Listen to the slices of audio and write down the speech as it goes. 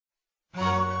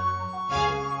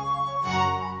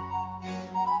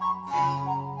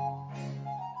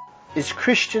Is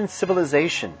Christian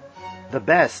civilization the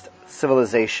best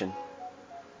civilization?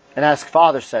 An Ask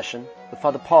Father session with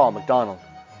Father Paul McDonald.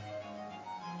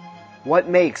 What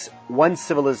makes one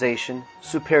civilization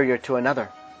superior to another?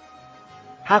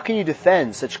 How can you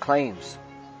defend such claims,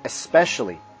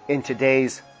 especially in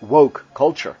today's woke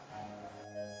culture?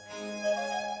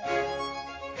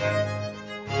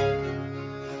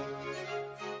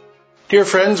 Dear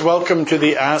friends, welcome to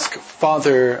the Ask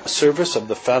Father service of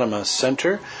the Fatima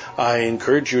Center. I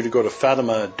encourage you to go to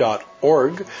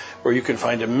fatima.org, where you can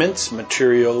find immense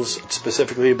materials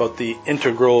specifically about the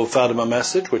integral Fatima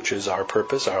message, which is our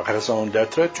purpose, our raison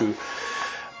d'etre, to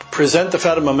present the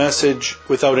Fatima message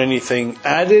without anything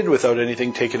added, without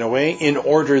anything taken away, in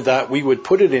order that we would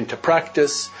put it into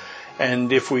practice.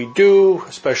 And if we do,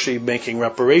 especially making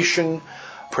reparation,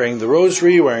 praying the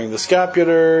rosary, wearing the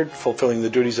scapular, fulfilling the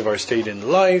duties of our state in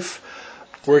life,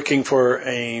 working for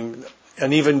an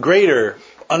even greater,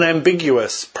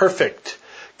 unambiguous, perfect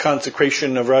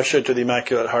consecration of Russia to the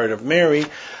Immaculate Heart of Mary,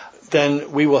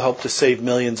 then we will help to save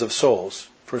millions of souls.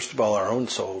 First of all, our own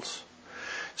souls.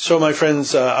 So, my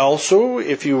friends, also,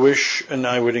 if you wish, and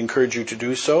I would encourage you to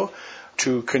do so,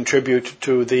 to contribute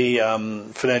to the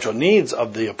financial needs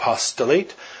of the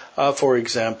apostolate. For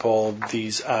example,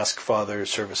 these Ask Father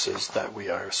services that we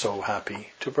are so happy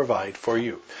to provide for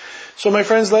you. So, my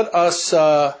friends, let us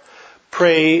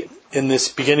pray in this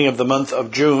beginning of the month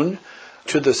of June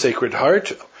to the Sacred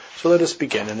Heart. So let us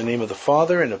begin in the name of the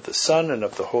Father, and of the Son, and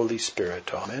of the Holy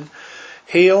Spirit. Amen.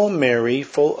 Hail Mary,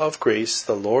 full of grace,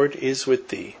 the Lord is with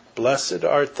thee. Blessed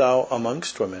art thou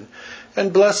amongst women,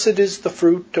 and blessed is the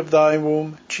fruit of thy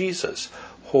womb, Jesus.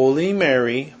 Holy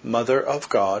Mary, Mother of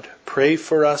God, pray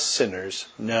for us sinners,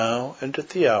 now and at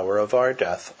the hour of our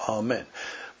death. Amen.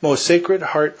 Most Sacred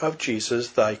Heart of Jesus,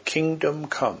 thy kingdom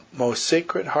come. Most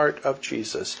Sacred Heart of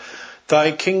Jesus,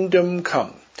 thy kingdom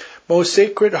come. Most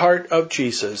Sacred Heart of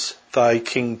Jesus, thy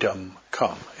kingdom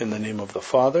come. In the name of the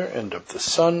Father, and of the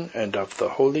Son, and of the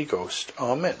Holy Ghost.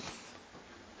 Amen.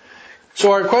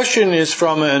 So our question is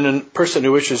from a person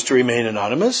who wishes to remain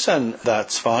anonymous, and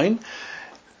that's fine.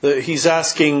 He's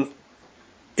asking,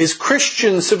 is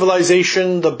Christian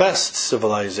civilization the best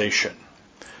civilization?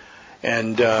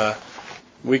 And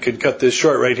we could cut this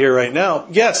short right here, right now.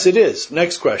 Yes, it is.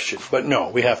 Next question. But no,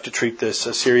 we have to treat this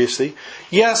seriously.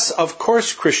 Yes, of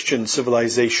course, Christian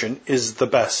civilization is the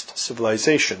best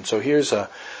civilization. So here's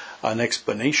an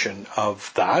explanation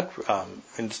of that.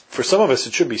 And for some of us,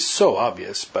 it should be so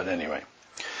obvious, but anyway.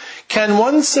 Can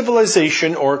one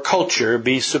civilization or culture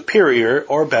be superior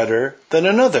or better than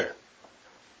another?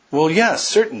 Well, yes,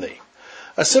 certainly.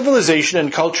 A civilization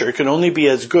and culture can only be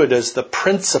as good as the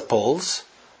principles,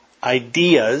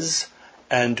 ideas,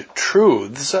 and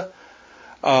truths,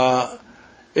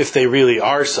 if they really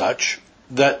are such,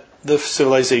 that the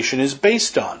civilization is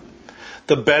based on.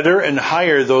 The better and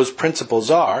higher those principles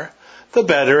are, the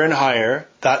better and higher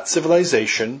that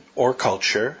civilization or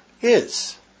culture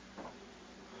is.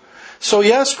 So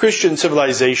yes, Christian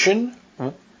civilization,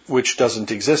 which doesn't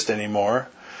exist anymore,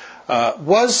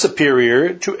 was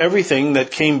superior to everything that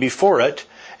came before it,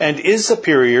 and is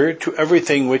superior to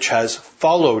everything which has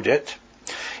followed it,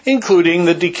 including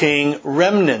the decaying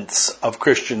remnants of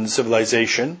Christian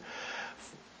civilization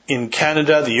in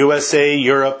Canada, the USA,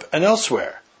 Europe, and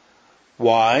elsewhere.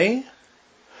 Why?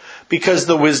 Because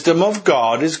the wisdom of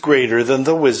God is greater than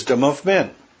the wisdom of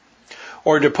men.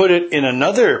 Or to put it in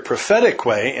another prophetic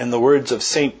way, in the words of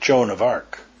St. Joan of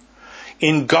Arc,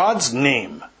 in God's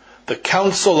name, the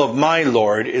counsel of my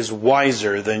Lord is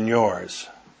wiser than yours.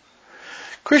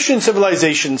 Christian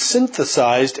civilization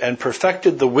synthesized and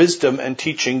perfected the wisdom and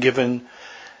teaching given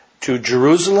to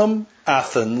Jerusalem,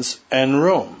 Athens, and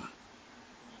Rome.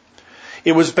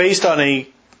 It was based on a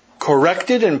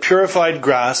corrected and purified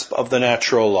grasp of the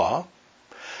natural law,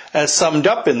 as summed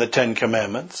up in the Ten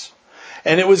Commandments,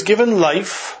 and it was given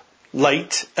life,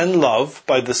 light, and love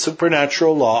by the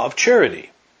supernatural law of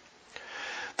charity.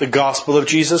 The gospel of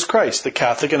Jesus Christ, the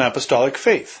Catholic and Apostolic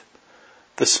faith.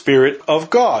 The Spirit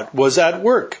of God was at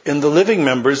work in the living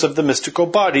members of the mystical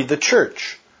body, the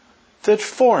Church, that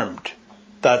formed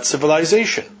that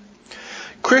civilization.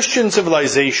 Christian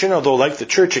civilization, although like the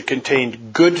Church it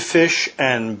contained good fish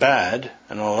and bad,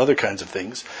 and all other kinds of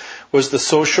things, was the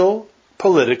social,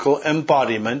 political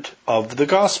embodiment of the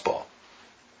gospel.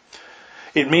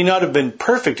 It may not have been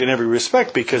perfect in every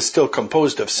respect because still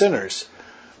composed of sinners,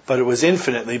 but it was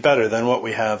infinitely better than what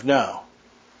we have now.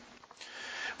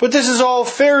 But this is all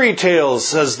fairy tales,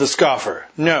 says the scoffer.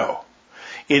 No.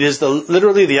 It is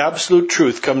literally the absolute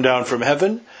truth come down from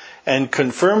heaven and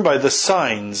confirmed by the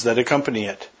signs that accompany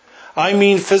it. I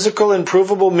mean physical and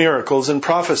provable miracles and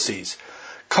prophecies,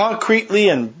 concretely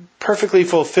and perfectly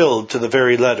fulfilled to the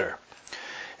very letter.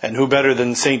 And who better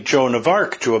than St. Joan of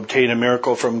Arc to obtain a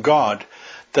miracle from God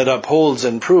that upholds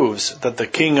and proves that the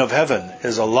King of Heaven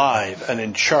is alive and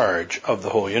in charge of the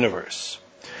whole universe.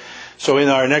 So in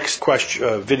our next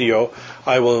video,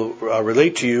 I will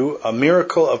relate to you a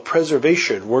miracle of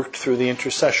preservation worked through the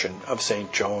intercession of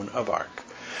St. Joan of Arc.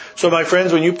 So my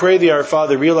friends, when you pray the Our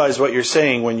Father, realize what you're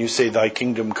saying when you say, Thy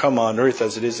kingdom come on earth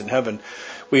as it is in heaven.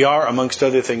 We are, amongst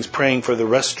other things, praying for the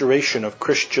restoration of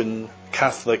Christian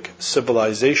Catholic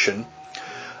civilization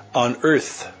on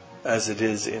earth as it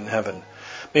is in heaven.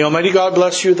 May Almighty God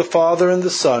bless you, the Father and the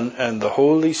Son and the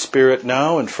Holy Spirit,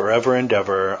 now and forever and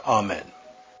ever. Amen.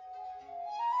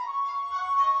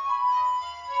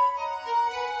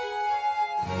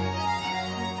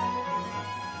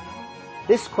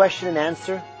 This question and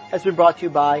answer has been brought to you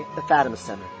by the Fatima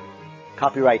Center.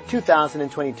 Copyright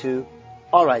 2022,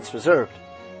 all rights reserved.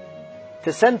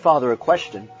 To send Father a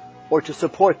question or to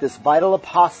support this vital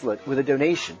apostolate with a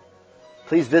donation,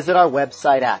 please visit our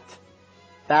website at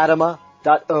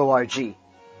fatima.org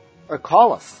or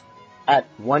call us at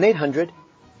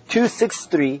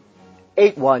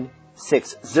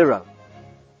 1-800-263-8160.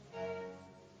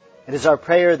 It is our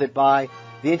prayer that by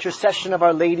the intercession of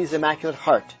Our Lady's Immaculate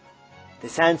Heart,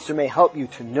 this answer may help you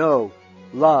to know,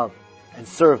 love, and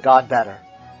serve God better.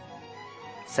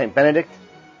 Saint Benedict,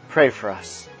 pray for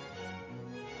us.